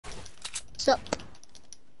So.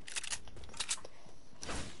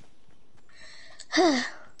 I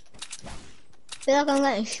feel like I'm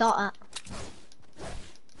getting shot at.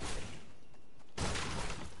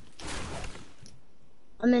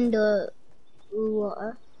 I'm in the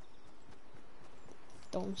water.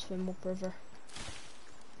 Don't swim upriver.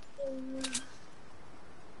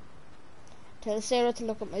 Tell Sarah to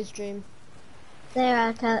look at my stream.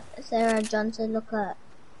 Sarah Johnson, look at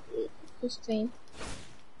the stream.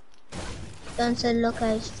 Johnson, look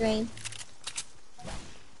at his stream.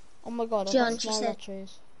 Oh my god, I John, got she small said,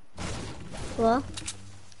 trees. what?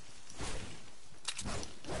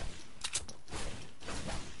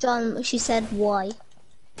 John, she said why?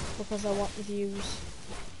 Because I want the views.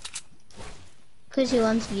 Because he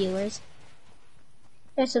wants viewers.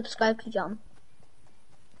 They're subscribed to John.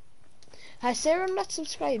 Has Sarah not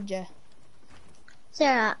subscribed yet?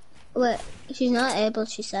 Sarah, wait, she's not able,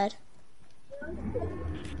 she said.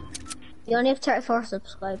 You only have 34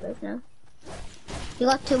 subscribers now. You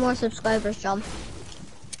got 2 more subscribers, John.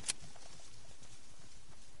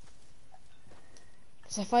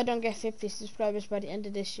 So if I don't get 50 subscribers by the end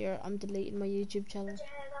of this year, I'm deleting my YouTube channel.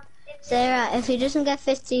 Sarah, if he doesn't get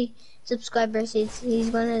 50 subscribers, he's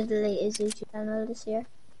gonna delete his YouTube channel this year.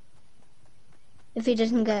 If he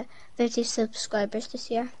doesn't get 50 subscribers this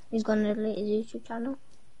year, he's gonna delete his YouTube channel.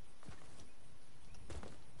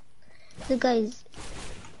 So guys,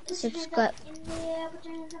 subscribe.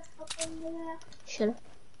 Shut up.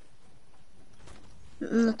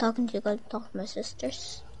 I'm not talking to you guys, I'm talking to my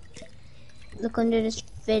sisters. Look under this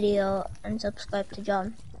video and subscribe to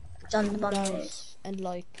John. John the Bomb News. Nice. And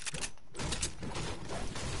like.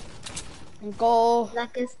 And go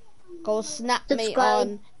snap me subscribe.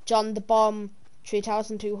 on John the Bomb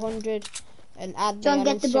 3200 and add John, me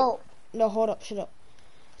on get the boat. No, hold up, shut up.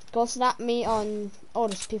 Go snap me on. Oh,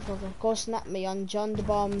 there's people over. Go snap me on John the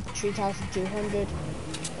Bomb 3200.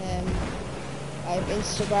 I have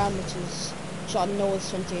Instagram, which is John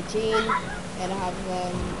Knowles 2018, and I have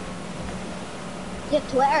You have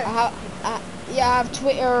Twitter. I have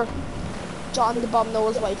Twitter, John the Bomb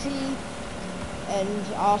Knowles YT, and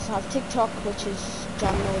I also have TikTok, which is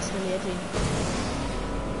John Knowles 2018.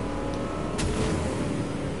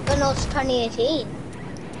 John Knowles 2018.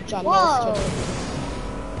 John Whoa. Knowles 2018.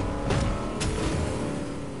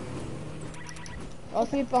 Oh,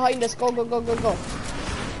 people behind us, go, go, go, go, go.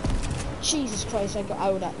 Jesus Christ, I got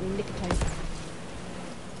out of that in nick of time.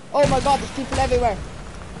 Oh my god, there's people everywhere.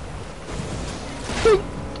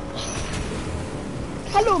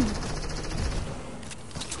 Callum!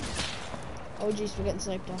 Oh jeez, we're getting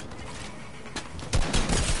sniped now.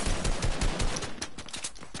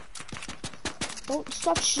 Don't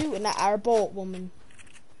stop shooting at our boat, woman.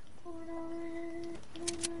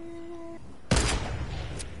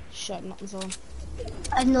 Shut, nothing's on.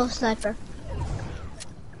 I have no sniper.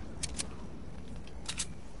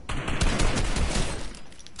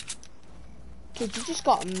 Kid, you just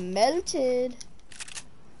got melted.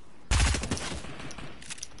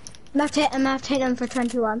 I'm gonna take him for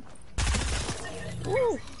 21.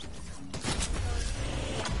 Ooh.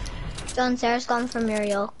 John, Sarah's gone from your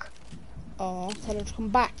yoke. Oh, tell her to come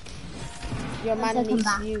back. Your man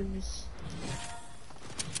needs views.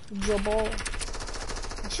 Jobble.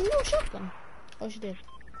 Did she know shotgun? Oh, she did.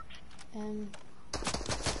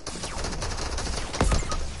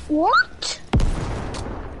 What?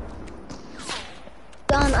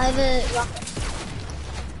 John, I have a rocket.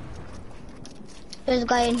 There's a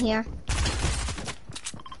guy in here.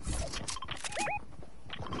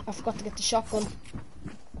 I forgot to get the shotgun.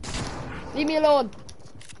 Leave me alone.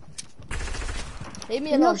 Leave me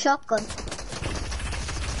alone. No shotgun.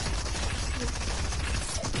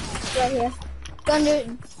 Right here.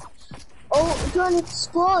 John, oh, John, it's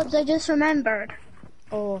squads. I just remembered.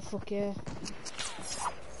 Oh, fuck yeah.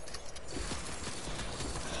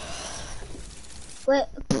 Wait,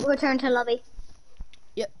 return to lobby.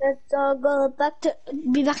 Yep. Let's all go back to,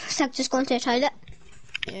 be back in a sec, just going to the toilet.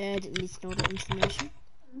 Yeah, I didn't need to know that information.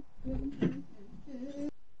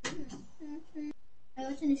 I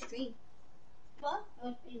was in a stream. What? I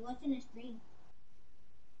was watching a stream.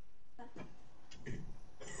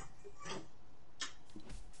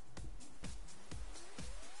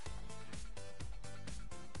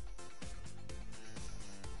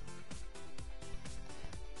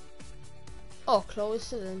 Oh, Chloe's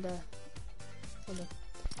still in there. Hold on.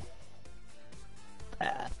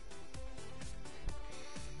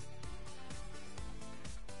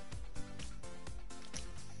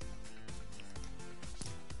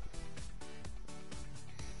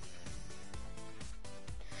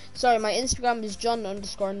 Sorry, my Instagram is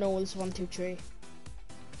John_Knowles123.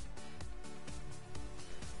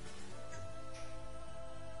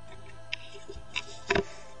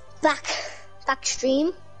 Back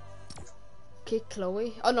stream. Kick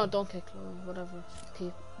Chloe. Oh no, don't kick Chloe. Whatever.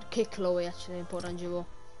 Kick Chloe actually and put on duo.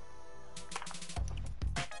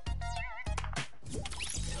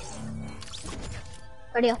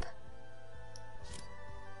 Ready up.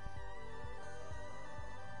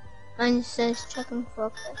 Mine says checking for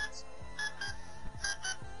updates.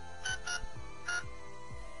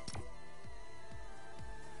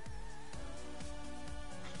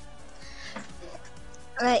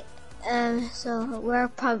 Right. So we're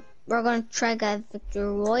gonna try get Victory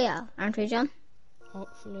Royale, aren't we, John?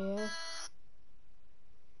 Hopefully, yeah.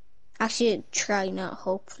 Actually, try, not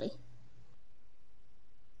hopefully.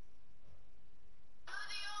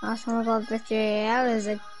 Last time I got Victory Royale was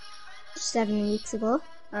like 7 weeks ago,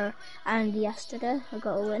 and yesterday I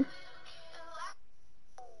got a win.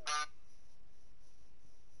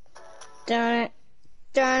 Darn it!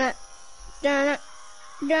 Darn it! Darn it!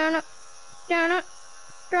 Darn it! Darn it!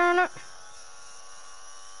 Darn it!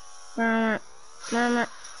 Darn it! Darn it!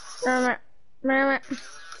 Darn it! Darn it!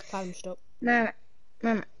 Calm, shut up. Darn it!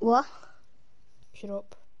 Darn it! What? Shut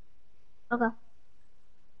up. Okay.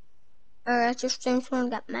 Alright, your stream's gonna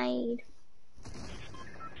get made.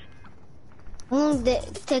 I'm gonna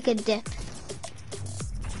take a dip.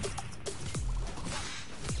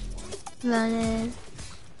 Running.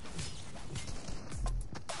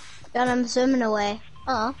 God, I'm swimming away.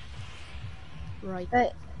 Oh. Right.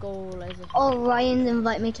 Go, laser. Oh, Ryan's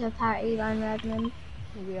invite me to a party, Ryan Redmond.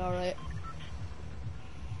 He'll be alright.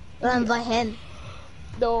 I'll invite him.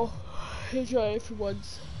 No. He's right for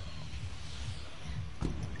once.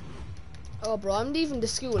 Oh, bro, I'm leaving the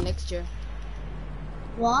school next year.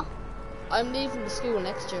 What? I'm leaving the school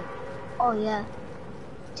next year. Oh, yeah.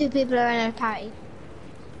 2 people are in a party.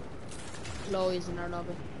 Chloe's in our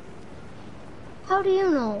lobby. How do you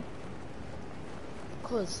know?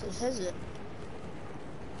 Cause it says it.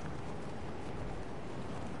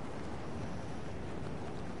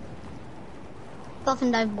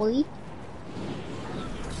 Coffin dive boy.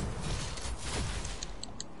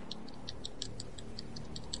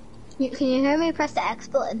 Can you hear me press the X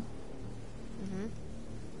button?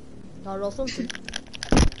 Or something.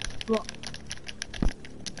 What?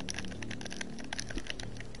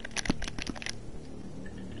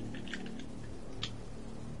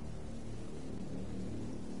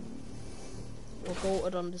 We'll go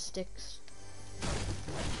it on the sticks.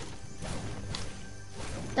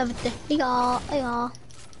 Yeah. Do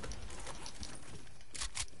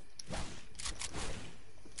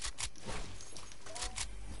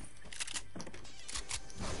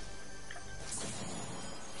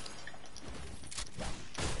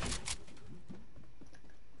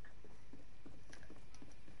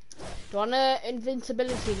you want an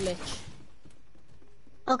invincibility glitch?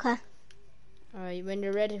 Okay. Alright, when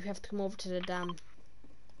you're ready, we have to come over to the dam.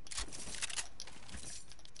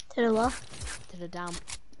 To the what? To the dam.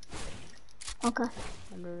 Okay.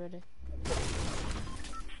 When we're ready.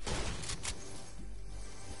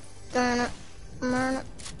 Darn it. Darn it.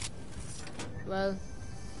 Well.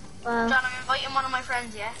 Wow. John, I'm inviting one of my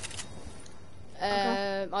friends, yeah?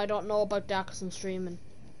 I don't know about that because I'm streaming.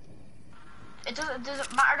 It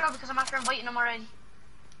doesn't matter though because I'm after inviting him already.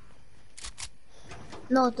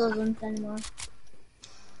 No, it doesn't anymore.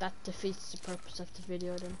 That defeats the purpose of the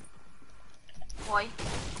video then. Why?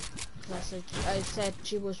 Because I said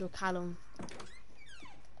she was with Callum. But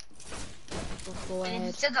go And you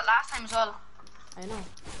ahead. said that last time as well. I know.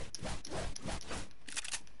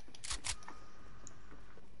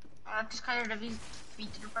 That just kind of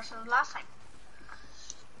defeated the person of the last time.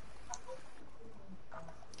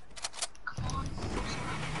 Come on.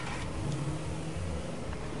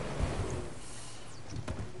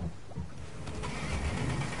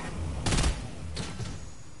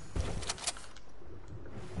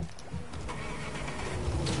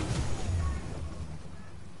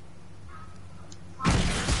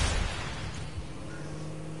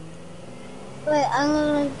 Wait, I'm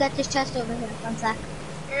gonna get this chest over here. 1 sec.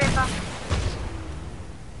 Here it comes.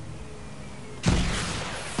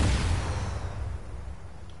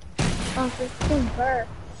 Oh, this thing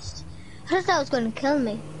burst. I thought that was gonna kill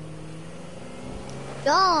me.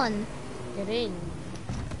 John! Get in.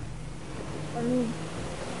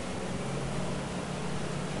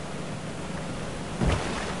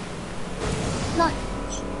 Lunch.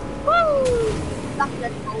 Woo! Back to the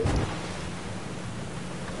hole.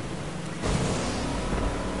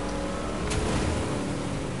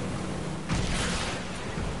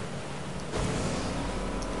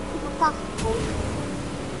 Back to the hole.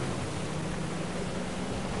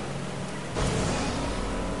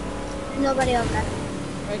 Nobody over there.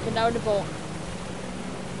 Right, get down the boat.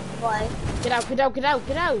 Why? Get out, get out, get out,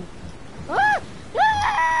 get out! Ah!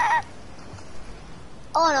 Ah!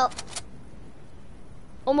 Oh no.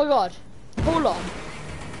 Oh my god. Hold on.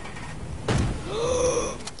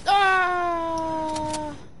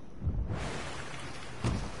 Ah!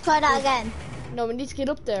 Try that again. No, we need to get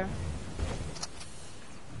up there.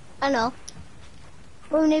 I know.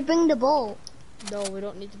 When they bring the ball. No, we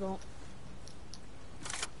don't need to go.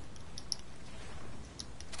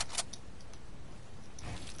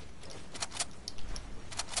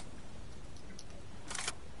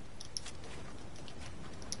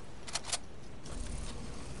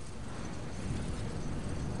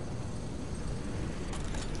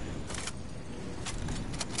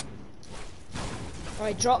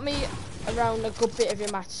 Alright, drop me around a good bit of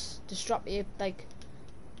your mats. Just drop me, like,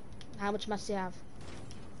 how much mats do you have?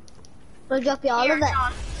 We'll drop you all Here, of it.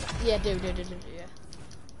 John. Yeah, do,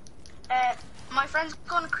 yeah. My friend's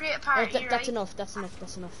gonna create a Oh, party, that's right? enough, that's enough.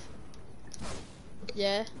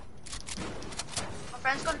 Yeah? My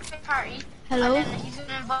friend's gonna create a party. Hello? And then he's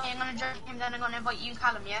gonna invite me, I'm gonna join him, then I'm gonna invite you and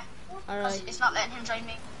Callum, yeah? 'Cause Alright. it's not letting him join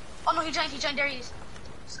me. Oh no, he joined, there he is.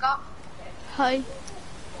 Scott. Hi.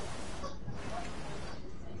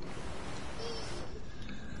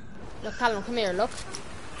 Look, Callum, come here, look.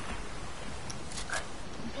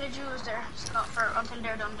 Page was there, Scott, for until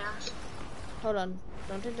they're done there. Hold on.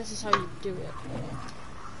 Don't think this is how you do it.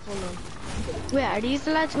 Hold on. Wait, are these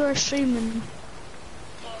the lads who are streaming?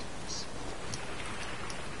 Yes.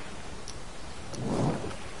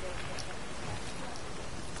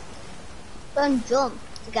 Don't jump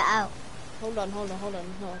to get out. Hold on. No, hold on.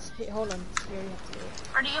 Here you have to do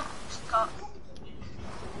it. Are you, Scott?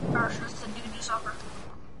 Or should I do soccer?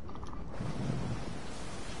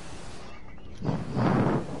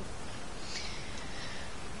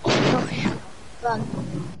 Run.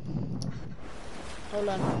 Hold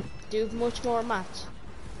on. Do you have much more mats?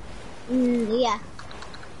 Yeah.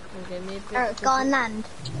 Okay, maybe. Or go on land.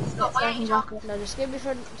 Scott, why aren't you talking? No, just give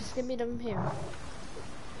me them here.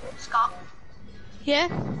 Scott, Yeah?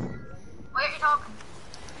 why aren't you talking?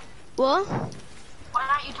 What? Why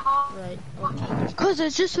aren't you talking? Right. Okay. Because I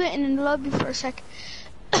was just waiting in the lobby for a sec.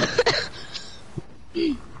 Don't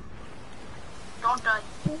die.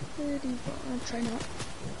 I'll try not.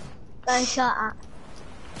 Got shot at.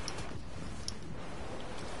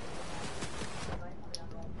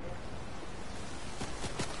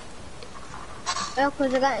 Look,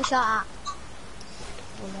 because I got shot at.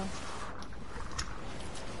 Hold on.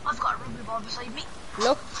 I've got a rugby ball beside me.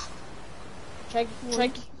 Look. Try.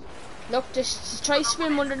 Look, just try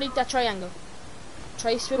swim underneath that triangle.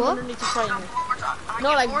 Try swim underneath the triangle. No,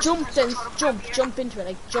 like jump into it.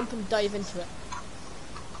 Like jump and dive into it.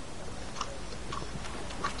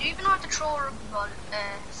 Do you even know how to throw a rugby ball,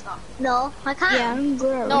 Scott? No, I can't. Yeah, I'm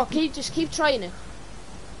good. No, just keep trying it.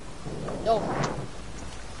 No,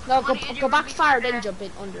 go back far, then jump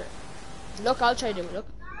in under it. Look, I'll try to do it. Look.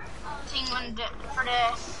 Thing when for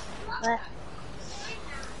the What?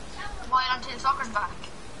 while until soccer's back.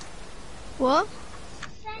 What?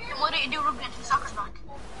 And why don't you do rugby until soccer's back?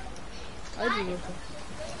 I do it.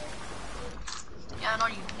 Yeah, I know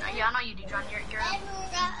you. Yeah, I know you do, John. You're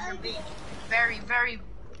big, very, very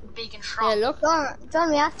big and strong. Yeah, look. John,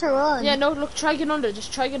 we have to run. Yeah, no, look. Try get under it.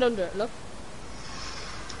 Just try get under it. Look.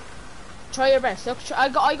 Try your best. Look, I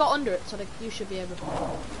got under it, so like you should be able to.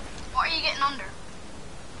 What are you getting under?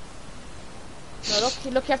 No, look.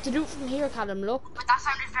 You have to do it from here, Callum. Look. But that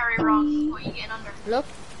sounded very wrong. What are you getting under? Look.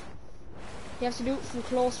 You have to do it from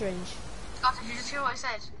close range. Scott, did you just hear what I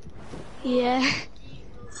said? Yeah.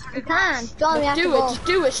 We can't. John, we have to Do go. it. Just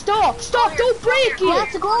do it. Stop. Don't break We have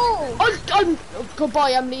it. to go. I'm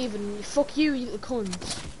goodbye. I'm leaving. Fuck you, you little cunt.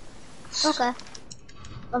 Okay.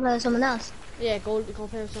 I'll play with someone else. Yeah, go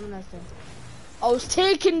play with someone else then. I was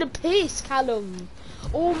taking the piss, Callum.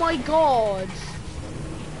 Oh my god.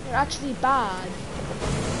 You're actually bad.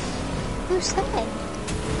 Who said?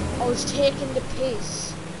 I was taking the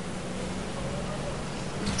piss.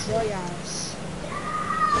 Dry ass.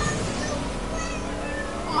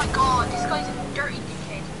 Oh my god, this guy's a dirty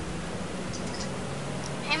dickhead.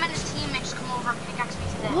 Him and his teammates come over and pickaxe me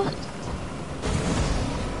to death. What?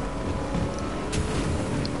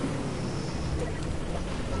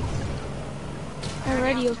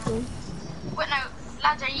 Already okay. Wait now,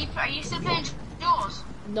 lads, are you still playing duos?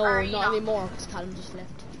 No, Or are you not anymore, because Callum just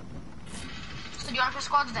left. So do you want to play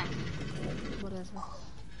squads then? Whatever.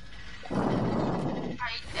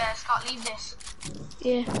 Alright, Scott, leave this.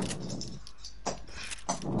 Yeah.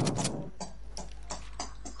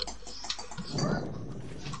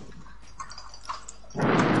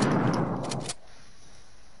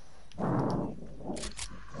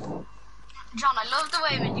 John, I love the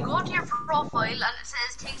way when you go into your profile and it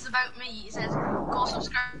says things about me. It says, go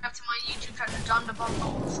subscribe to my YouTube channel, John the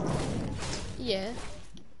Bumbles. Yeah.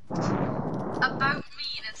 About me,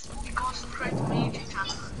 and it's go subscribe to my YouTube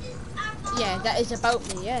channel. Yeah, that is about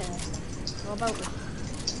me, yeah. All about me.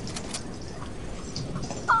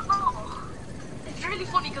 Oh, it's really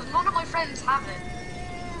funny because none of my friends have it.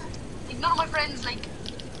 Like, none of my friends, like,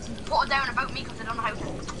 put it down about me because they don't know how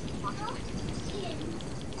to.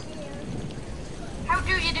 How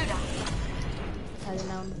do you do that? Tell you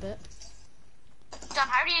now in a bit. John,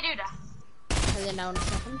 how do you do that? Tell you now in a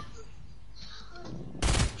second.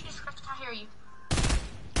 Jesus Christ, I can't hear you.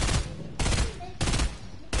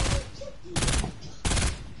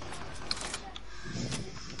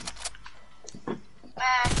 The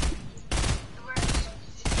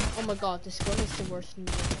worst. Oh my god, this gun is the worst in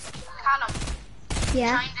the world. Callum,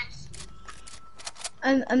 Yeah. join this.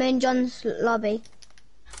 I'm in John's lobby.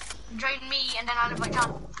 Join me and then I'll invite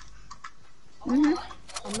John. Mhm.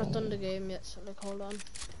 I'm not done the game yet, so like, hold on.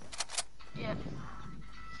 Yeah.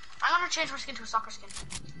 I'm gonna change my skin to a soccer skin.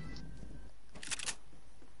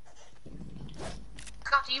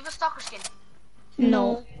 Scott, do you have a soccer skin?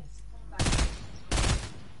 No.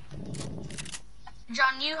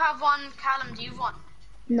 John, you have one. Callum, do you have one?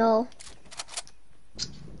 No.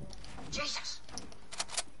 Jesus.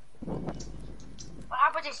 Well,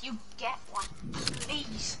 how about this? You get one,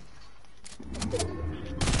 please.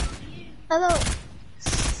 Hello.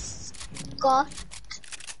 Scott.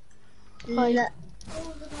 Hi.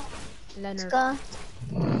 Leonard. Scott.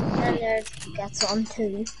 Leonard gets on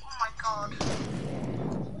too. Oh my god.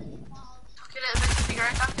 Took you a little bit to figure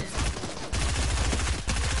out that did.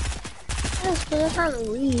 Yes, but I can't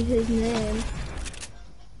read his name.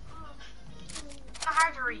 It's not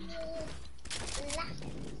hard to read.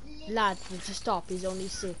 Lad, would you stop? He's only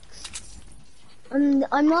 6.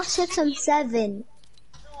 I'm not 6, I'm 7.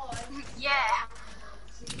 Yeah.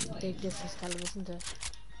 Big difference, Callum, isn't it?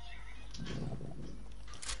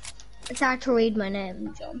 It's hard to read my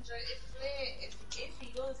name, John. If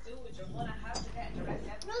he goes do it, you're gonna have to get a direct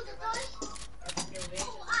debit.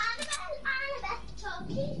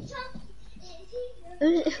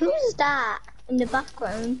 Who's that in the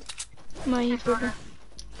background? My brother.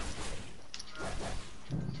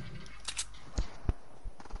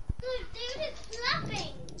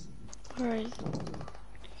 Alright.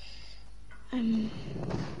 How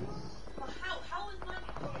is mine?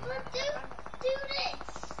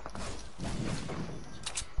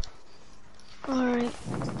 Alright.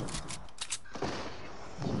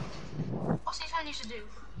 What's he telling you to do?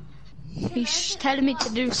 He's telling me to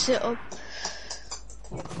do sit-up.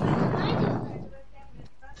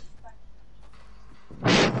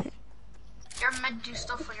 You're meant to do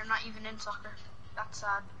stuff when you're not even in soccer. That's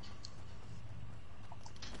sad.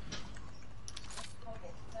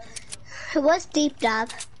 What's deep dab?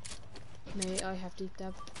 Mate, I have deep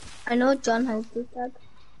dab. I know John has deep dab.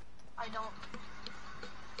 I don't.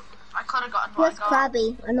 I could have gotten What's what I got.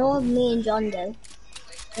 Krabby? I know me and John do.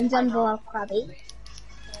 And John will have Krabby.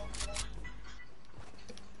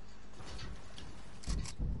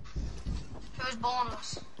 Who's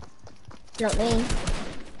boneless? Not me.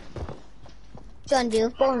 John, do you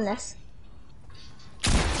have boneless?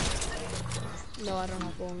 No, I don't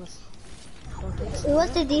have bonus. Don't think so.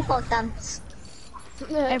 What's the default dance?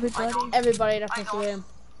 Everybody. Everybody that I plays the don't. game.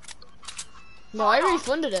 No, I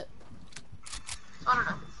refunded it. I don't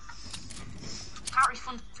know. Can't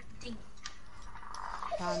refund the thing.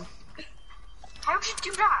 Can. How did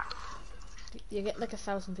you do that? You get like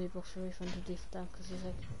 1,000 people to refund the deep dab because he's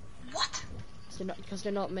like, What? because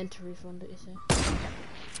they're not meant to refund it. You see.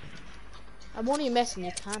 I'm only messing.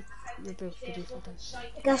 You can't reboot the default dab.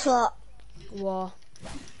 Guess what? What?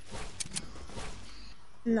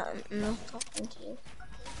 No, I'm not talking to you.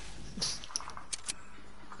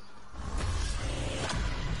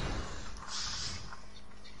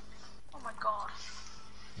 Oh my god.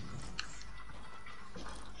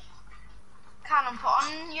 Callum, put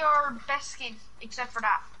on your best skin, except for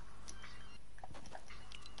that.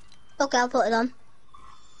 Okay, I'll put it on.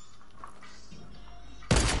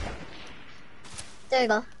 There you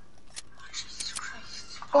go. Jesus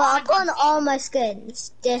Christ. Well, I've got on all my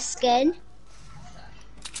skins. This skin.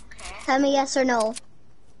 Okay. Tell me yes or no.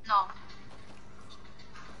 No.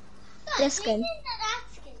 This skin.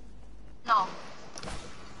 No.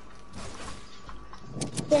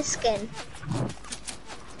 This skin.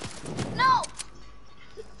 No!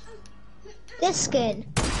 This skin.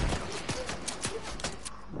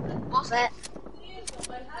 What's Wait.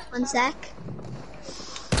 1 sec.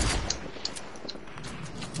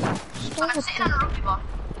 I'm sitting on a rugby ball.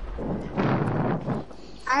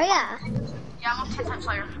 Oh yeah. Yeah, I'm up 10 times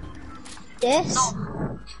higher. This?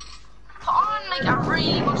 No. Put on like a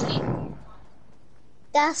really good skin.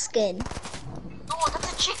 That skin. No,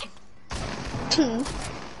 that's a chicken.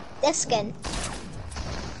 This skin.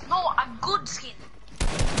 No, a good skin.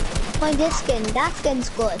 Find this skin. That skin's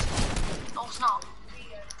good. No, it's not.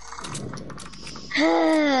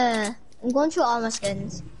 I'm going through all my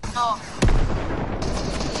skins. No.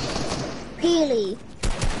 Peely.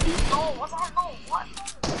 No, what's that? No, what?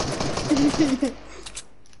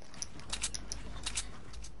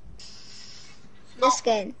 This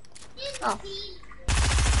skin. Oh.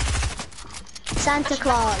 Santa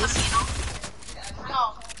Claus.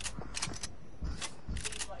 No.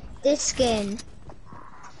 This skin.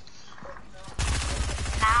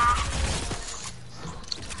 Nah.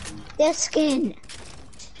 This skin.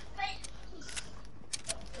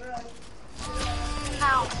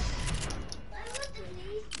 No.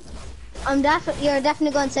 You're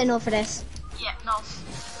definitely going to say no for this. Yeah, no.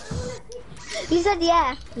 You said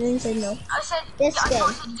yeah, and then you said no. I said, This yeah, skin.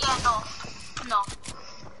 I said yeah, no. No.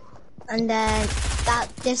 And then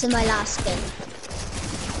this is my last skin.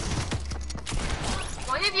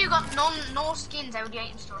 Why have you got no skins out of the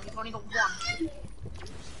item store? You've only got one.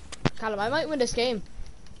 Callum, I might win this game.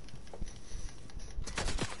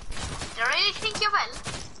 Do you really think you will?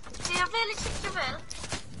 Do you really think you will?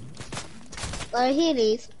 Where did he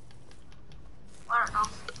leave? I don't know.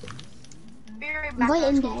 Be right back. Wait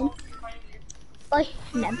Let's in go. then. Bye.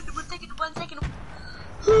 No. One second.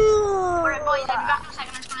 Alright, boys, I'll be back in a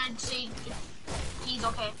second. I'm just gonna see if he's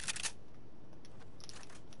okay.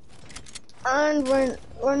 And one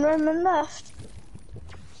woman left.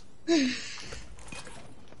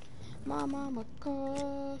 My mama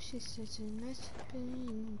calls, she says a nice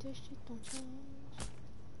pain, does she don't touch.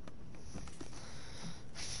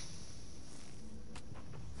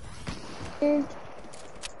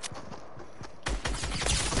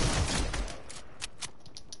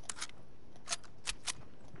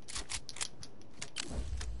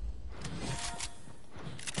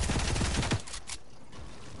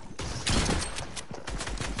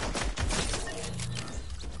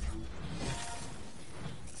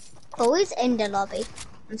 Always in the lobby,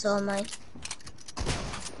 and so am I.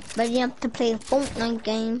 But you have to play a Fortnite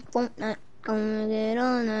game. Fortnite, gonna get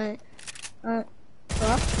on it. What?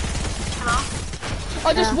 Hello?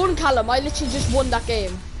 I just won, Callum. I literally just won that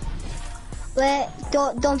game. Wait,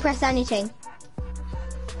 don't press anything.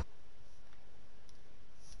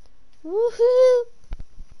 Woohoo!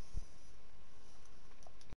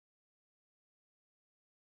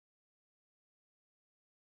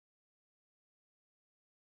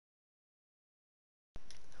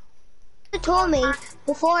 They told me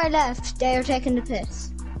before I left they were taking the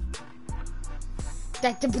piss.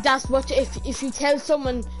 That's what if you tell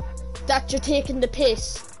someone that you're taking the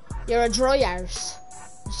piss, you're a dry arse.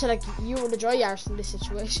 So like you were the dry arse in this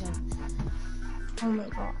situation. Oh my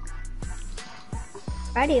god.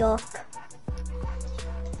 Ready up.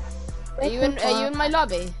 Are you in my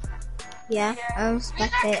lobby? Yeah, I'm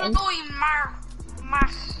spectating.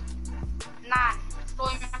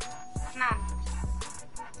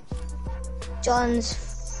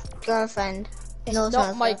 John's girlfriend. It's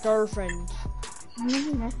not my girlfriend. I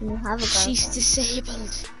never met you have a girlfriend. She's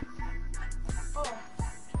disabled. Oh.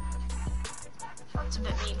 That's a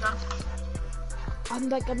bit mean, John. I'm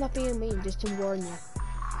not being mean, just to warn you.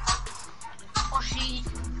 Oh, she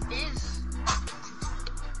is.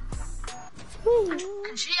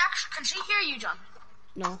 Can she hear you, John?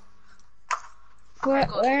 No. We're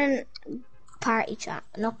in party chat,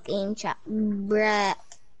 not game chat. Bruh.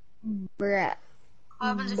 What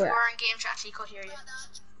happens if you are in game chat, she could hear you?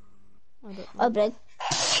 I don't know. Oh, big.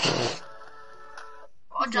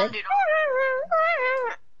 What would John do?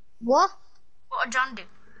 What? What would John do?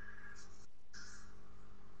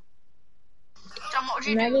 John, what would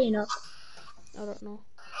you Ready do? enough. I don't know.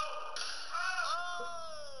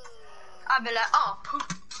 I'd be like, oh,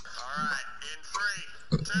 poop. Alright,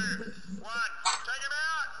 in 3, 2, 1, take him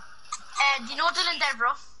out! Do you know Dylan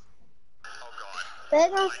Devereaux? Oh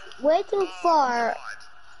god. Way too far.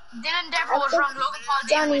 Dylan Devereaux was from Logan Paul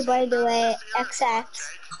Johnny, by the way, XX,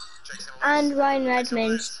 and Ryan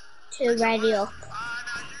Redmond to ready up.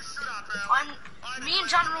 Me and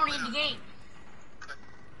John are only in the game.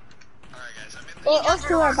 Alright guys, I'm in the... Well, us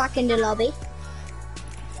two are back in the lobby.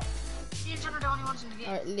 Me and John are the only ones in the game.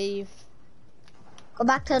 Alright, leave. Go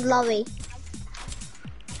back to the lobby.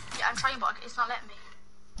 Yeah, I'm trying, but it's not letting me.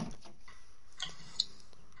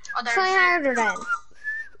 Oh, there's... Try harder then.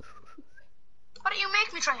 Why don't you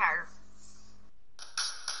make me try harder?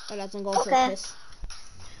 Alright, lads, I'm going for Okay. a piss.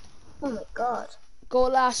 Oh my god. Go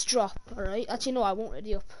last drop, alright? Actually, no, I won't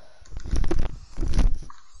ready up.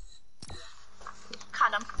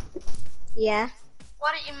 Yeah.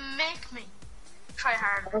 Why don't you make me try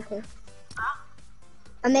harder? Okay. Huh?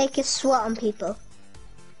 I make you sweat on people.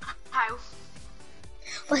 How?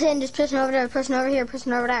 What's in this person over there, person over here,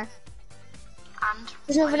 person over there. And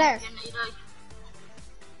Person over there.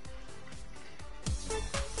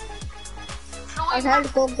 I'll try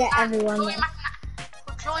to go get everyone Chloe there.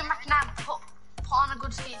 Chloe McNabb, put on a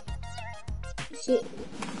good skin.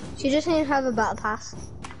 She doesn't have a battle pass.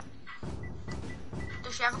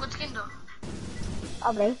 Does she have a good skin though?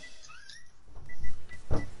 Probably.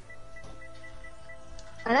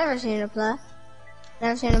 I never seen her play.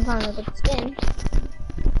 Never seen her play on a good skin.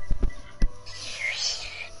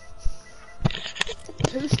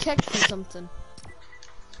 Who's texting something?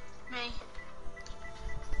 Me.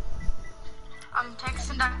 I'm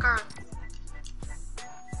texting that girl.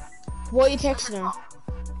 Why are you texting her?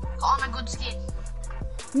 Put on a good skin.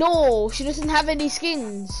 No, she doesn't have any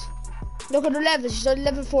skins. Look at her level, she's on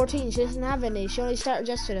level 14, she doesn't have any, she only started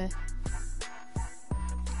yesterday.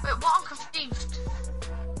 Wait, what? I'm confused.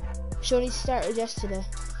 She only started yesterday.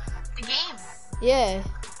 The game? Yeah.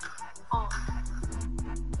 Oh.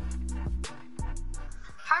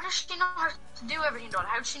 How does she know how to do everything though?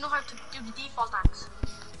 How does she know how to do the default acts?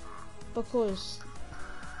 Because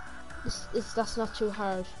that's not too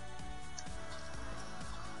hard.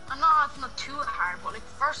 I know it's not too hard, but like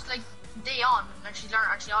first like day on, and she learned,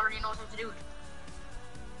 and she already knows how to do it.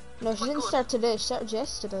 No, she Quite didn't good. start today, she started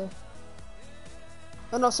yesterday.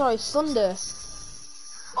 Oh no, sorry, Sunday.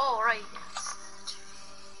 Oh right.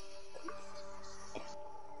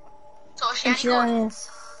 So is she And any she's good? on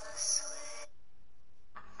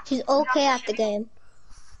She's okay at the game.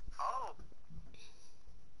 Oh,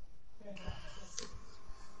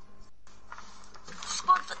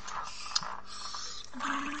 Spot it.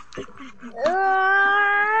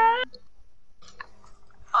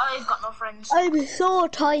 I've got no friends. I'm so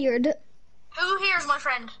tired. Who here is my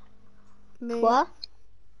friend? Me. What?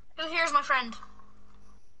 Who here is my friend?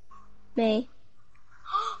 Me.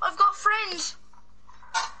 I've got friends.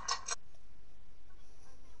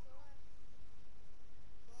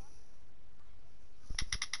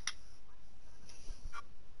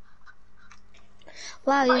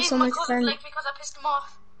 Wow, you Not have so even my much cousin fun. like because I pissed him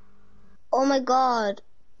off. Oh my god.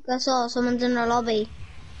 That's all, someone's in our lobby.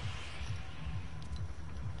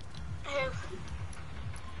 Who?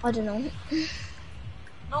 I don't know.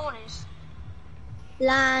 No one is.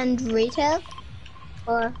 Land retail?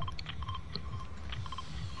 Or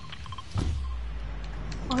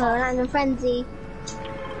Land and Frenzy?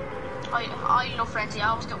 I love Frenzy. I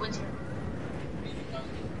always get wins here.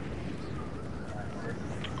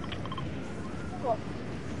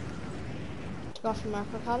 Got your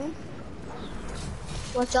marker, Colin?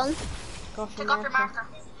 What's on? Got your Take off your marker.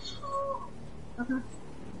 marker. Okay.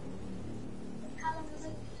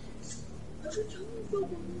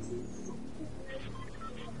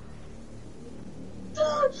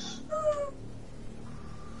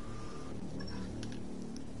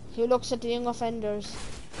 Who looks at the young offenders?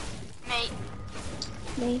 Me.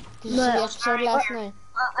 Me. Did you see the episode last night?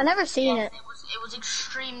 I never seen it. It was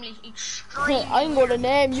extremely. I'm gonna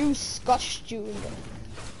name you Scotch Junior.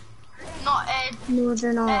 Not No,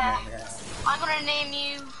 they're not. I'm gonna name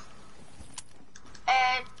you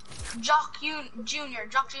Jock Junior.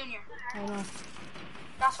 Jock Junior. I know.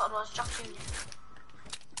 That's what it was, Jock Junior.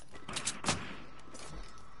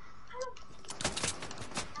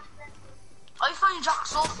 I find Jock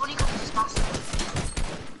so funny because he's massive.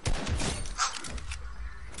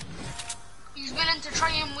 He's willing to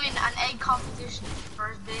try and win an egg competition for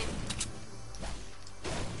his baby.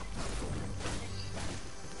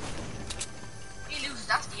 If he loses,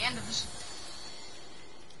 that's the end of it.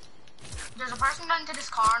 There's a person going to this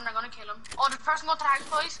car and they're gonna kill him. Oh, the person go to the house,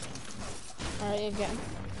 boys. Alright, again.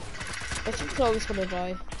 I think Chloe's gonna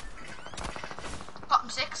die. Got him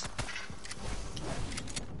 6.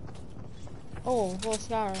 Oh, what's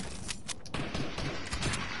Lara?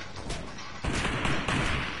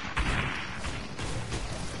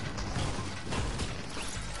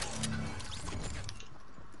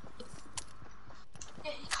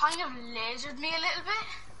 Yeah, he kind of lasered me a little bit.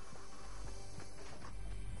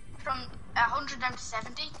 From 100 down to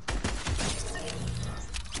 70.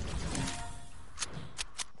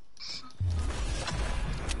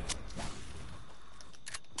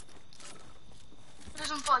 Do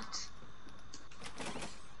some fights.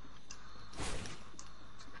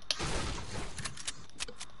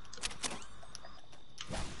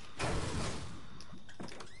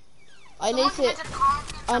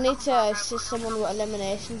 I need to assist someone with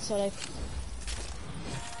elimination, so like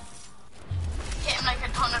hit him like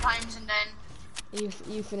a ton of times and then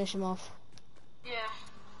you finish him off. yeah.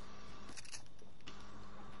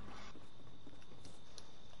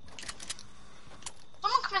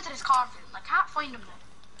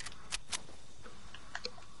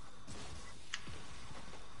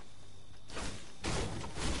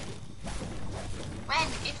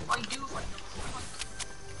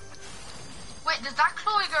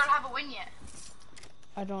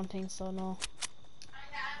 I don't think so, no.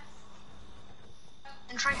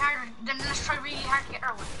 Then try harder. Then let's try really hard to get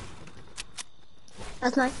her one.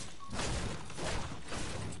 That's mine.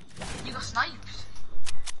 You got snipes.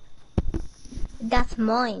 That's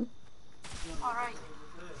mine. Alright.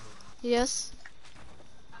 Yes.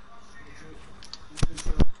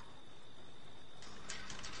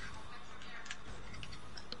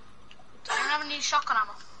 I don't have any shotgun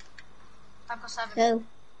ammo. I've got 7. No.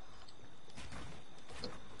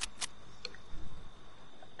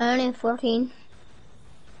 I only have 14.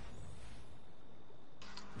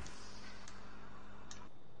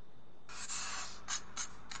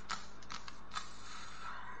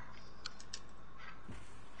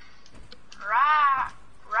 Rah!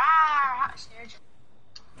 Scared you.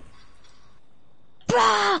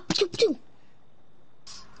 Brah! Pshoo, pshoo.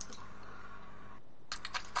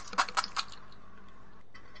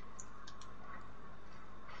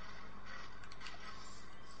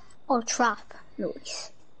 Oh, trap.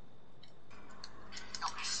 Nice.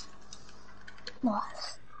 Nice.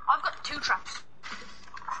 Nice. I've got 2 traps.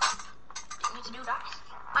 Didn't need to do that.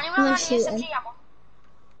 Anyone I'm have any shooting. SMG ammo?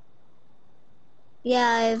 Yeah,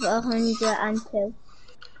 I have 102.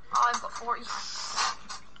 Oh, I've got 40.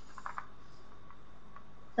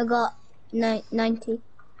 I got 90.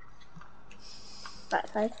 Right,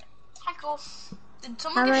 5. Heck go. Did How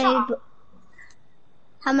someone get many? shot at?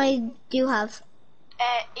 How many do you have?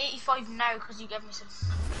 85 now because you gave me some.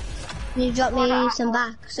 Can you drop What me the some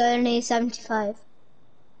heck? back? So I need 75.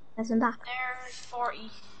 Have some back. There's 40.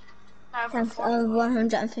 Now I've got Thanks. 40. I have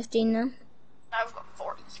 115 now. Now I've got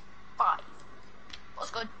 45.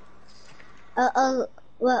 That's good. I'll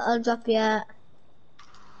drop you.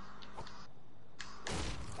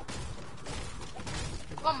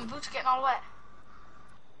 Come on, my boots are getting all wet.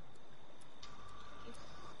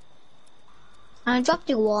 I dropped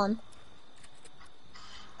you 1.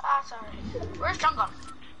 That's alright. Where's John gone?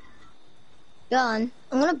 Go on.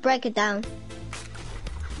 I'm gonna break it down.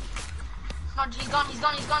 No, he's gone.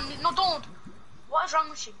 No, don't. What is wrong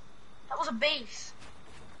with you? That was a base.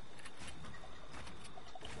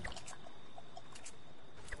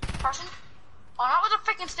 Person? Oh, that was a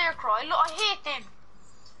freaking stair cry. Look, I hate them.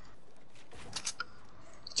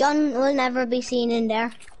 John will never be seen in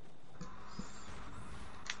there.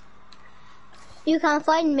 You can't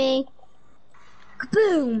find me.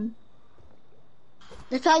 Kaboom!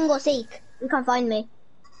 Let's try and go seek. You can't find me.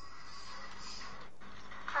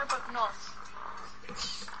 How about no?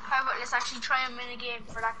 How about let's actually try and win a game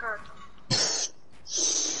for that girl?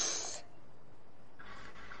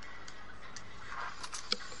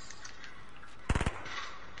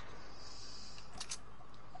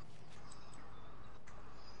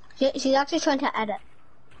 She's actually trying to edit.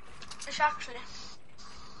 It's actually.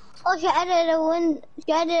 Oh, she edited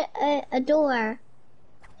she edited a door.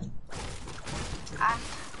 And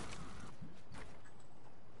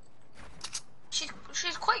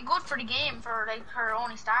she's quite good for the game for like her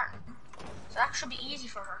only starting. So that should be easy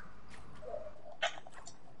for her.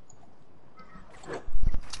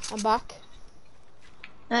 I'm back.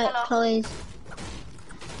 Right, Hello.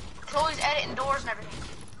 Chloe's editing doors and everything.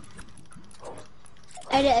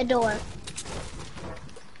 Edit a door.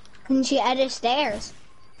 Can she edit stairs?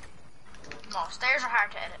 No, stairs are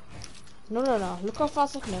hard to edit. No. Look how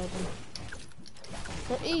fast I can open.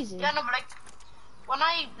 They're easy. Yeah, no, but like when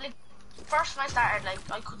I first when I started, like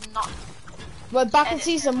I could not. Well, back in edit.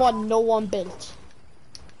 season 1, no one built.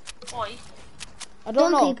 Why? I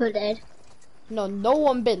don't Some know. people did. No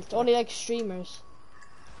one built. Only like streamers.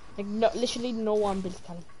 Like literally no one built.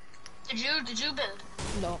 Callum. Did you build?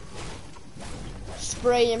 No.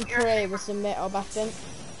 Spray and pray was the meta back then.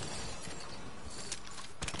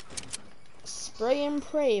 Spray and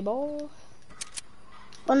pray, boy.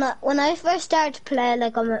 When I first started to play,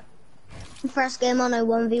 like on the first game on, I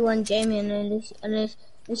 1v1 Jamie and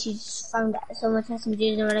she just found so much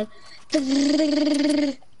SMGs and we're like.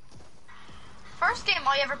 First game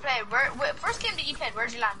I ever played. First game that you played?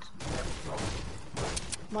 Where'd you land?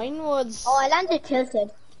 Mine was Oh, I landed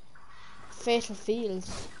tilted. Fatal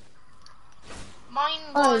Fields. Mine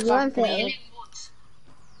Oh, was you weren't there. Wailing Woods.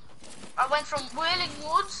 I went from Wailing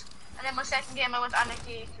Woods, and then my second game I went to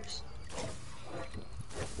Anarchy Acres.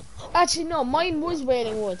 Actually, no, mine was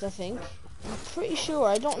Wailing Woods, I think. I'm pretty sure.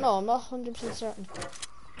 I don't know. I'm not 100% certain.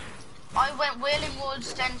 I went Wailing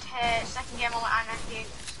Woods, then second game I went Anarchy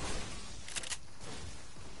Acres.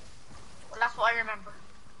 Well, that's what I remember.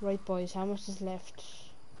 Right, boys. How much is left?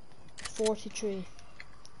 43.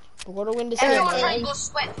 We're gonna win this game. Everyone try Right? and go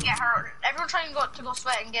sweat to get her. Everyone try and go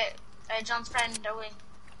sweat and get John's friend a win.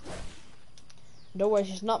 Don't worry,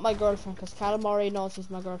 she's not my girlfriend, because Callum already knows who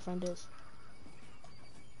my girlfriend is.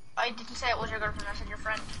 I didn't say it was your girlfriend, I said your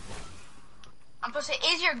friend. And plus it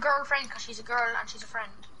is your girlfriend because she's a girl and she's a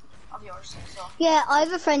friend of yours, so. Yeah, I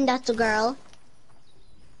have a friend that's a girl.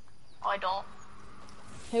 I don't.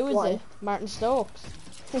 Who is Why? it? Martin Stokes.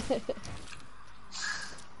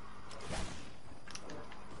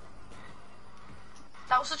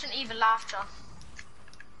 That was such an evil laugh, John.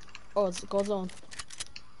 Oh, it goes on.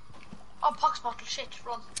 Oh, pox bottle, shit,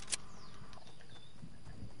 run.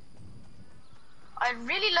 I'd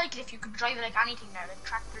really like it if you could drive it like anything now, like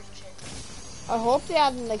tractors and shit. I hope they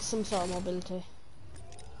add like some sort of mobility.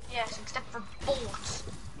 Yes, except for boats.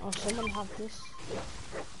 Oh, someone have this.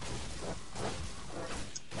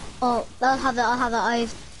 Oh, I'll have that. I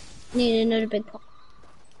need another big pot.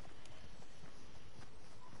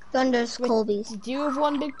 Thunder's Wait, Colby's. Do you have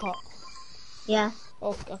one big pot? Yeah.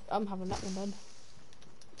 Oh, I'm having that one then.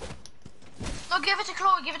 No, give it to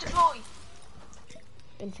Chloe, give it to Chloe.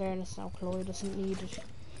 In fairness, now Chloe doesn't need it.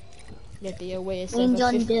 It'd be a waste Me and of a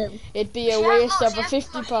John 50. do. It'd be a She has waste not, of she a has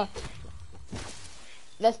 50 not. pot.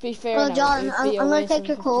 Let's be fair Oh, now. John, it'd I'm be a gonna waste take of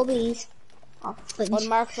your a 50. Colby's. Oh, flinch. On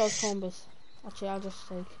mark those combos. Actually, I'll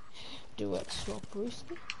just like do it slow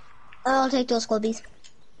brewski. I'll take those Colby's.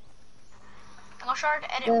 I'm gonna try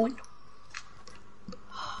to edit Yeah. a window.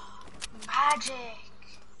 Magic.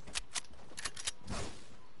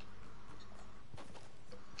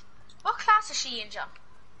 What class is she in, John?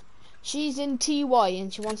 She's in TY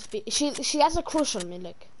and she wants to be. She has a crush on me,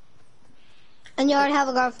 like. And you already have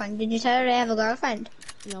a girlfriend. Did you tell her I have a girlfriend?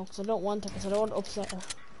 No, because I don't want her. Because I don't want to upset her.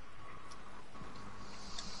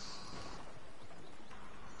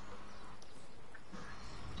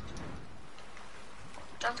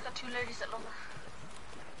 John's got two ladies that love her.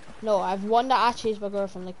 No, I've one that actually is my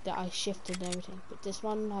girlfriend, like that I shifted and everything. But this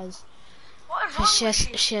one has. What is wrong with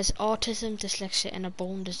you? She has autism, dyslexia, and a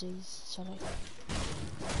bone disease. So like.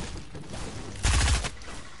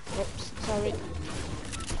 Oops, sorry.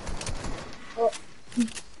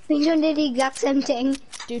 We don't do the exact same thing.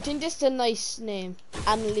 Do you think this is a nice name?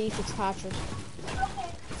 Annalie Fitzpatrick.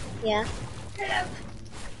 Yeah.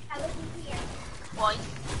 Why?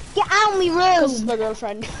 Get out of my This is room! my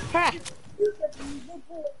girlfriend.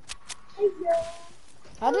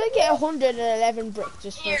 How did I get 111 bricks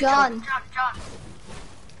just for Here, John. John.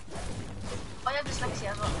 I have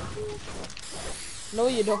dyslexia as well. No,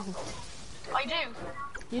 you don't. I do.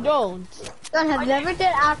 You don't. John, have you ever did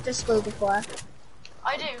after school before?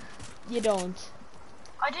 I do. You don't.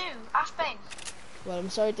 I do. Ask Ben. Well, I'm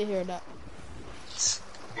sorry to hear that.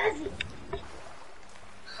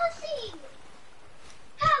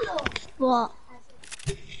 What?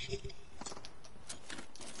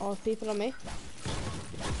 Oh, people on me.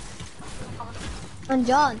 And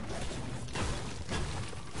John.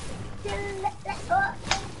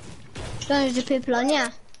 John, is there people on ya?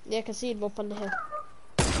 Yeah, I can see him up on the hill.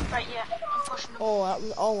 Right, yeah. I'm pushing them. Oh, that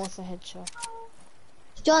was almost a headshot.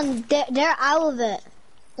 John, they're out of it.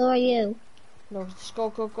 So are you. No, just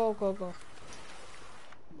go. I'm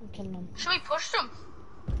killing them. Should we push them?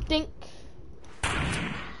 Dink.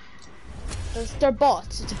 They're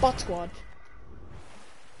bots. It's a bot squad.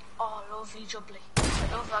 Oh, lovely jubbly.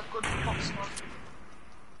 I love that good box one.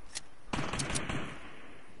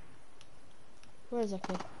 Where is that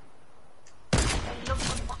kid? I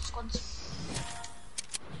love good box squads.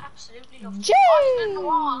 Absolutely love them. Oh, he's in the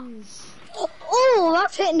wall. Jeez. Oh,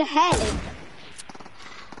 that's hitting the head.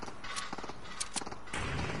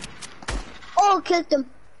 Oh, killed them.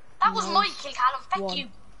 That was my kill, Callum. Thank One. you.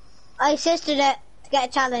 I assisted it to get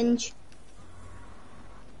a challenge.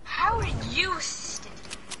 How did you assist it?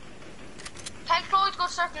 Tell Chloe to go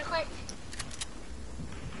circle quick.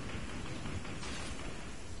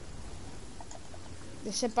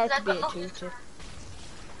 This is about to I've be got a nothing 2-2. for-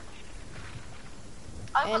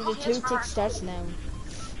 I've got And the nothing else for 2-tick her. starts now.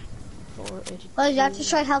 482. Well, you have to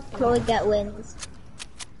try to help Chloe get wins.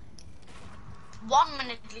 1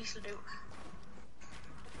 minute at least will do.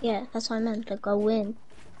 Yeah, that's what I meant, like a win.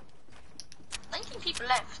 19 people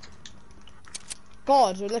left.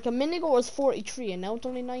 God, like a minute ago it was 43 and now it's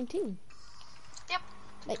only 19. Yep.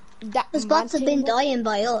 Like that. The spots have been Martin- dying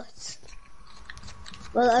by us.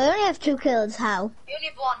 Well, I only have 2 kills, how? You only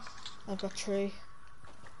have 1. I've got 3.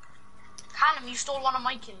 Callum, you stole one of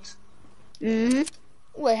my kills.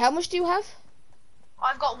 Wait, how much do you have?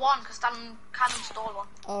 I've got 1 because Callum stole one.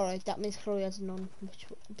 Alright, that means Chloe has none, which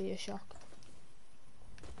would be a shock.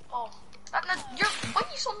 Oh. You're, why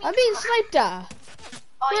are you so mean? I'm being sniped at.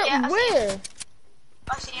 Oh yeah, I see him. Where?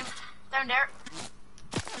 I see him. Down there.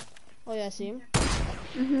 Oh yeah, I see him.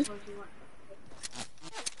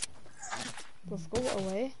 Go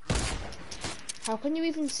away. How can you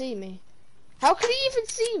even see me? How can you even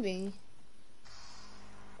see me?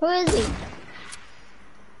 Where is he?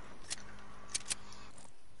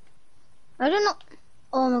 I don't know.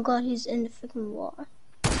 Oh my god, he's in the freaking water.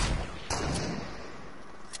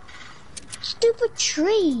 Stupid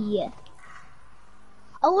tree.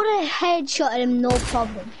 I would have headshot him, no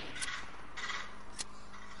problem.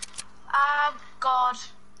 Ah, God.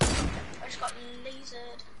 I just got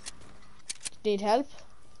lasered. Need help?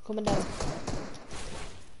 Coming down.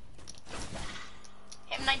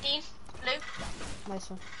 Hit him 19. Blue. Nice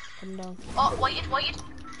one. Coming down. Oh, waited.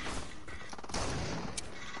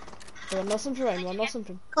 Run us something, run us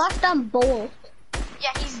something. Goddamn bolt.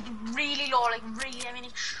 Yeah, he's really low, like really, I mean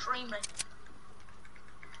extremely.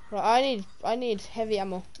 Right, I need heavy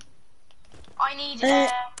ammo. I need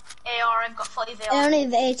AR, I've got 5 AR. I only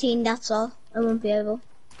have 18, that's all. I won't be able.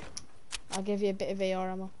 I'll give you a bit of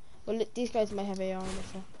AR ammo. Well, these guys might have AR ammo,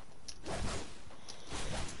 so.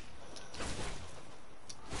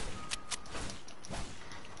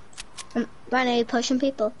 Right now, you're pushing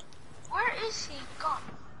people. Where is he gone?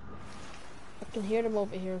 I can hear them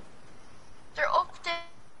over here. They're up there.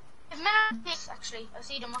 They've minutes, actually. I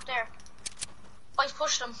see them up there. I've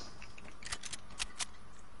pushed them.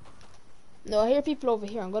 No, I hear people over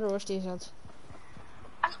here. I'm gonna rush these guys.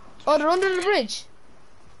 Oh, they're under the bridge.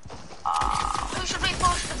 Who should we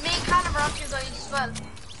push? Because me and Callum are up you guys as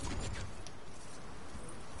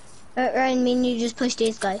well. Ryan, me and you just push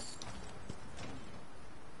these guys.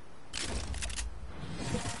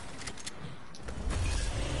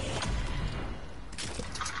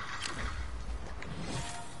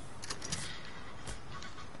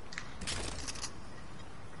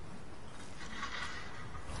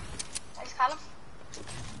 Thanks, Callum.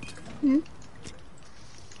 Hmm?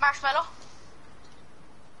 Marshmallow.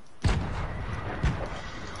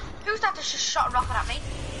 Who's that that just shot a rocket at me?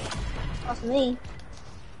 That's me.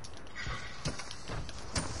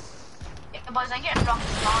 Yeah, boys, I'm getting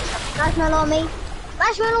rockets launched. Marshmallow on me.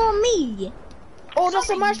 Marshmallow on me. Oh, that's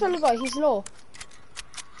the marshmallow guy. He's low.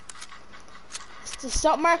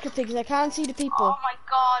 Stop marking things. I can't see the people. Oh my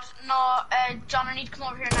god, no, John, I need to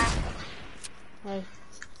come over here now. Right.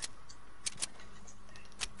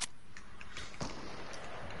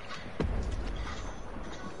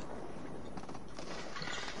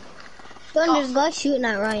 Don't there's a guy shooting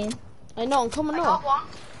at Ryan. I know, I'm coming I now. got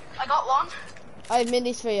one. I have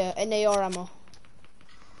minis for you and AR ammo.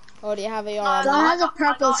 Oh, do you have AR ammo? John has a I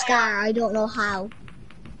purple got scar, I don't know how.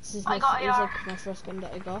 This is I got this is AR. like my first gun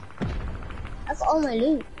that I got. That's all my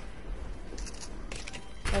loot.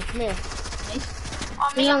 Right, come here.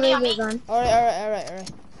 On Me me, on on me, on radio me. Alright. gun.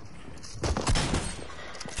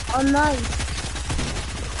 Oh nice.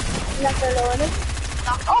 Left alone.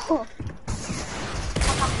 Oh!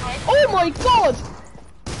 Oh my god!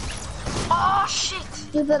 Oh shit!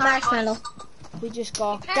 Stupid marshmallow. We just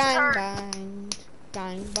got Pissed gang her.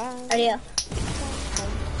 bang. Are you?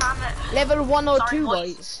 Damn it. Level 102, Sorry,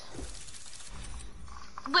 boys. boys.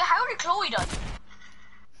 Wait, how did Chloe die?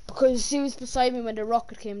 Because she was beside me when the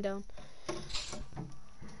rocket came down.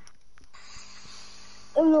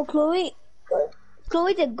 Oh no, Chloe.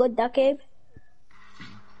 Chloe did good that game.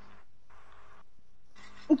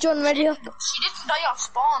 John, ready up. She didn't die off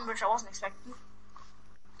spawn, which I wasn't expecting.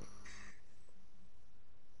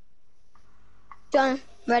 John,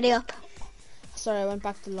 ready up. Sorry, I went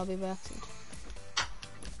back to the lobby by accident.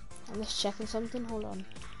 I'm just checking something, hold on.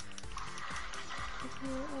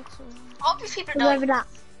 All these people Whoever died.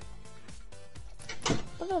 that.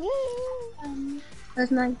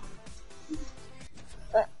 That's mine.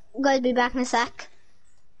 Guys, be back in a sec.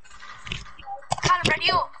 Callum,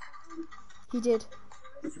 ready up. He did.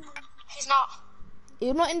 He's not.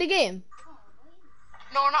 You're not in the game?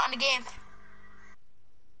 No, we're not in the game.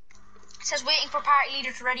 It says waiting for party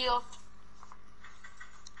leader to ready up.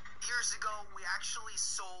 Years ago, we actually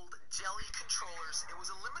sold jelly controllers. It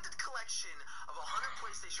was a limited collection of 100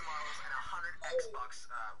 PlayStation models and 100 Xbox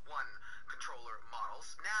One controller models.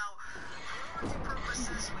 Now, for warranty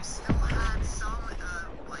purposes, we still had some,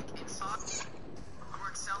 like, in stock. We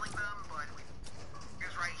weren't selling them, but it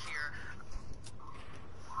was right here.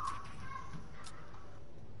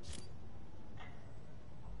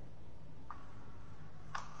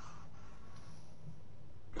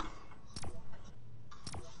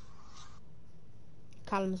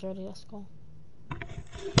 Callum's ready, let's go.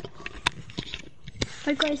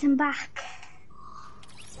 Right guys, I'm back.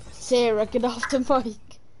 Sarah, get off the mic.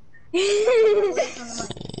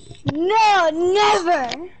 No,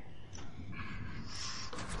 never!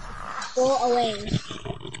 Go away.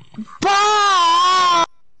 Bye!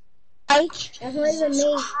 That's not even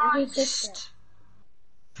me, that's my sister.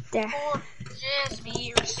 There. Oh, jeez,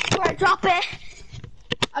 beers. Where, drop it!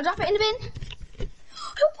 I'll drop it in the bin.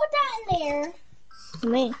 Who put that in there?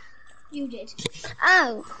 Me. You did.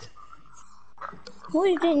 Ow.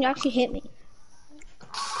 Who didn't actually hit me?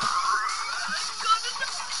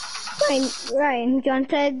 Ryan, do you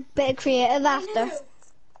want a bit of creative after?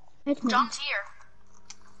 John's here.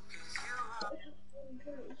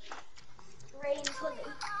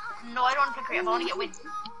 No, I don't want to play creative. I want to get win.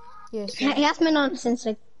 Yes. He hasn't been on since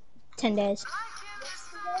like 10 days.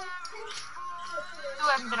 Who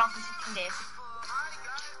hasn't been on for 16 days?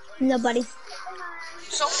 Nobody.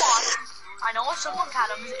 Someone. I know someone,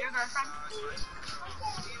 Callum. Is it your girlfriend?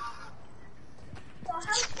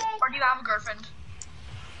 Or do you have a girlfriend?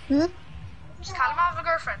 Does Callum have a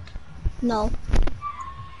girlfriend? No.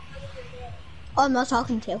 Oh, I'm not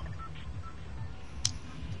talking to you.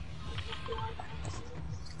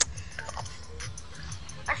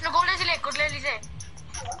 Actually, no, go lazy lake. Go lazy lake.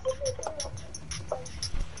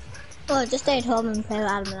 Well, just stay at home and play with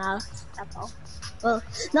Adam and Alex. That's all. Well,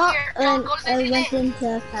 no, Here, John, go to I the went lake.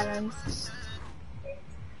 into Callum's.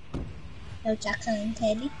 No, Jackson and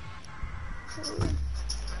Katie.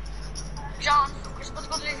 John, we're supposed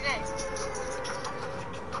to go to lazy lake.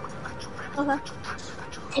 Okay.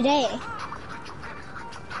 Today.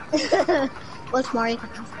 Well, tomorrow you can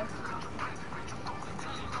ask her.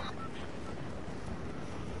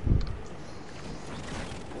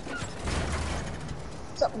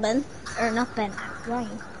 What's up, Ben? Or not Ben,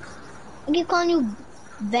 Ryan. I keep calling you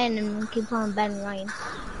Ben and keep calling Ben Ryan.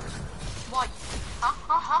 Why?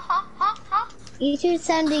 Huh? You two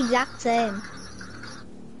sound the exact same.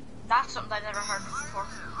 That's something I've never heard before.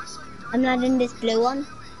 I'm not in this blue one.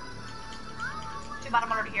 Too bad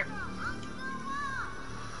I'm already here.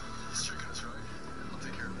 This trick I tried. I'll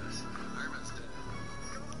take care of this. Iron Man's dead.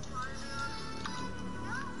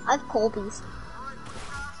 I have Colby's.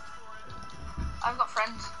 I've got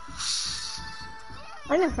friends.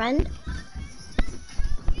 I'm a friend.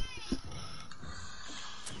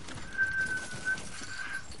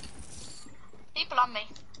 People on me.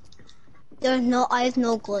 I have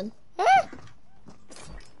no gun.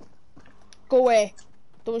 Go away.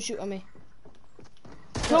 Don't shoot at me.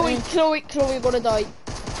 Chloe, you're gonna die.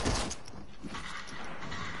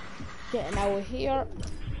 Getting out of here.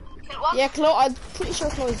 Kill what? Yeah, Chloe, I'm pretty sure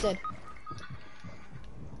Chloe's dead.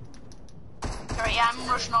 Alright, yeah, I'm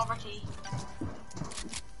rushing over to you.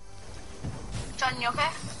 John, you okay?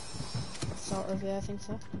 Sort of, yeah, I think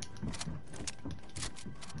so.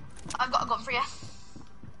 I've got a gun for you.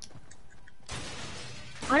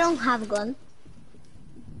 I don't have a gun.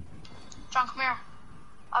 John, come here.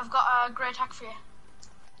 I've got a grey attack for you.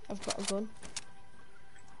 I've got a gun.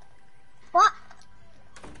 What?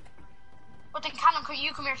 But then Callum,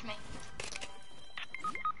 you come here to me.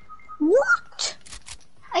 What?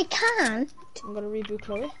 I can't. I'm gonna reboot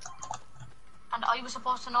Chloe. And I was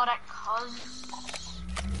supposed to know that cause...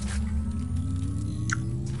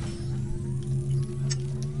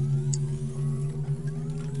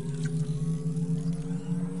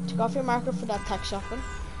 Take off your marker for that tack shotgun.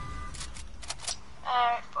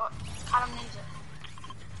 But Callum needs it.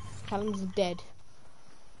 Callum's dead.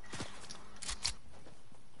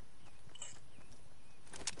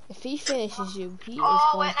 If he finishes you, he is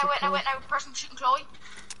going to kill. Wait now. Person shooting Chloe.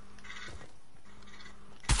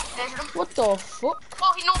 Lasered him. What the fuck?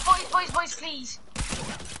 Oh, no, boys, please.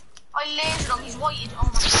 I lasered him, he's whited. Oh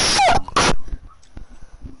my god.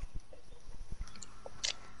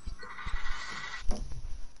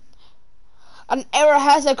 An error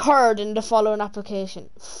has occurred in the following application.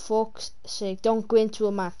 Fuck's sake, don't go into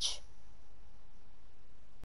a match.